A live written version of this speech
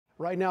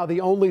Right now, the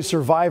only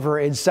survivor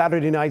in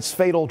Saturday night's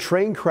fatal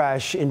train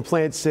crash in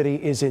Plant City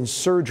is in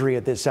surgery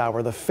at this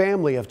hour. The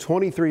family of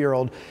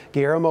 23-year-old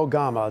Guillermo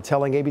Gama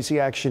telling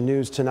ABC Action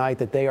News tonight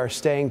that they are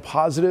staying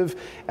positive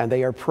and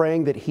they are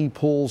praying that he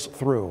pulls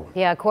through.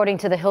 Yeah, according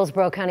to the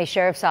Hillsborough County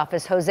Sheriff's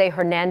Office, Jose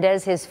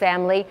Hernandez, his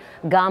family,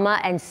 Gama,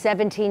 and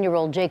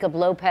 17-year-old Jacob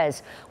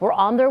Lopez were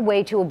on their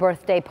way to a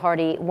birthday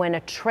party when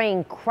a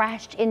train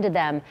crashed into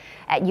them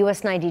at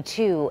US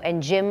 92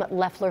 and Jim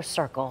Lefler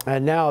Circle.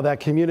 And now that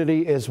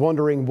community is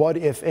wondering what,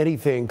 if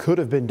anything, could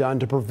have been done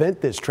to prevent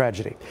this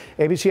tragedy.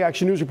 ABC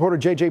Action News reporter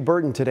J.J.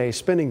 Burton today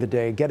spending the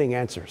day getting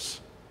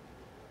answers.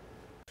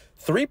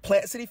 3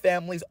 Plant City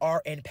families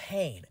are in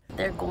pain.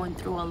 They're going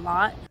through a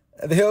lot.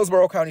 The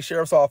Hillsborough County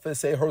Sheriff's Office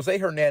say Jose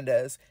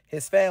Hernandez,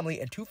 his family,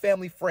 and 2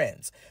 family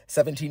friends,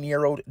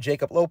 17-year-old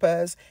Jacob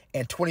Lopez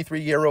and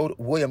 23-year-old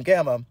William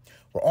Gama,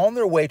 were on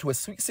their way to a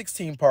Sweet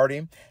 16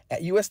 party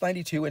at US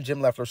 92 and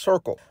Jim Lefler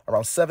Circle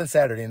around 7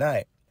 Saturday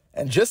night.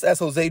 And just as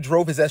Jose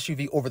drove his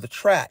SUV over the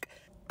track,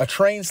 a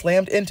train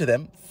slammed into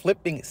them,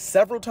 flipping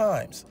several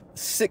times.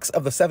 6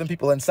 of the 7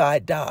 people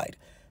inside died.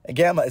 And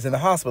Gama is in the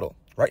hospital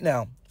right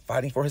now,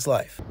 fighting for his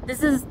life.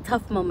 This is a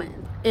tough moment.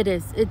 It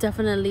is. It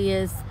definitely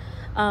is.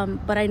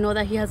 But I know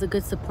that he has a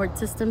good support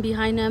system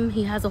behind him.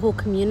 He has a whole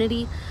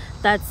community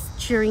that's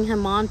cheering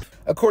him on.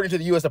 According to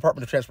the U.S.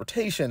 Department of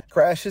Transportation,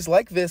 crashes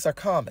like this are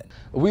common.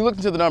 We looked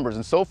into the numbers,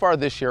 and so far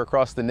this year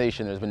across the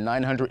nation, there's been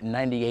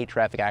 998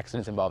 traffic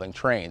accidents involving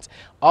trains.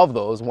 Of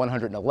those,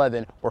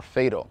 111 were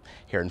fatal.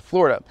 Here in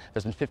Florida,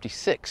 there's been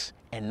 56,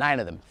 and 9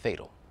 of them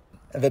fatal.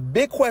 And the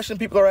big question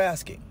people are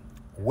asking,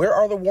 where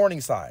are the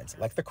warning signs,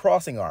 like the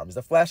crossing arms,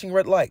 the flashing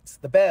red lights,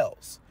 the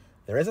bells?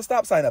 There is a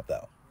stop sign up,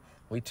 though.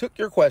 We took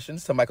your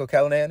questions to Michael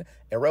Callanan,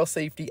 a rail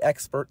safety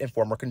expert and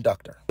former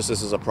conductor. This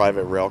is a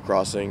private rail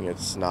crossing.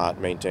 It's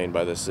not maintained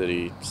by the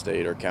city,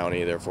 state, or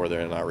county. Therefore,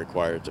 they're not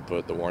required to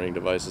put the warning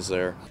devices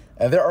there.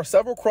 And there are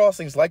several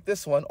crossings like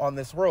this one on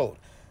this road.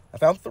 I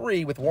found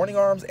 3 with warning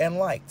arms and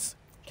lights.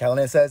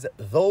 Callanan says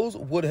those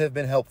would have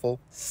been helpful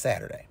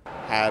Saturday.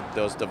 Had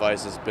those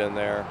devices been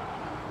there,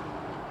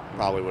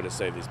 probably would have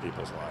saved these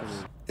people's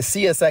lives.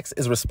 CSX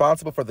is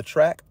responsible for the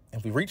track,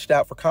 and we reached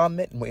out for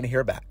comment and waiting to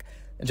hear back.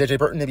 And J.J.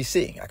 Burton,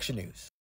 ABC Action News.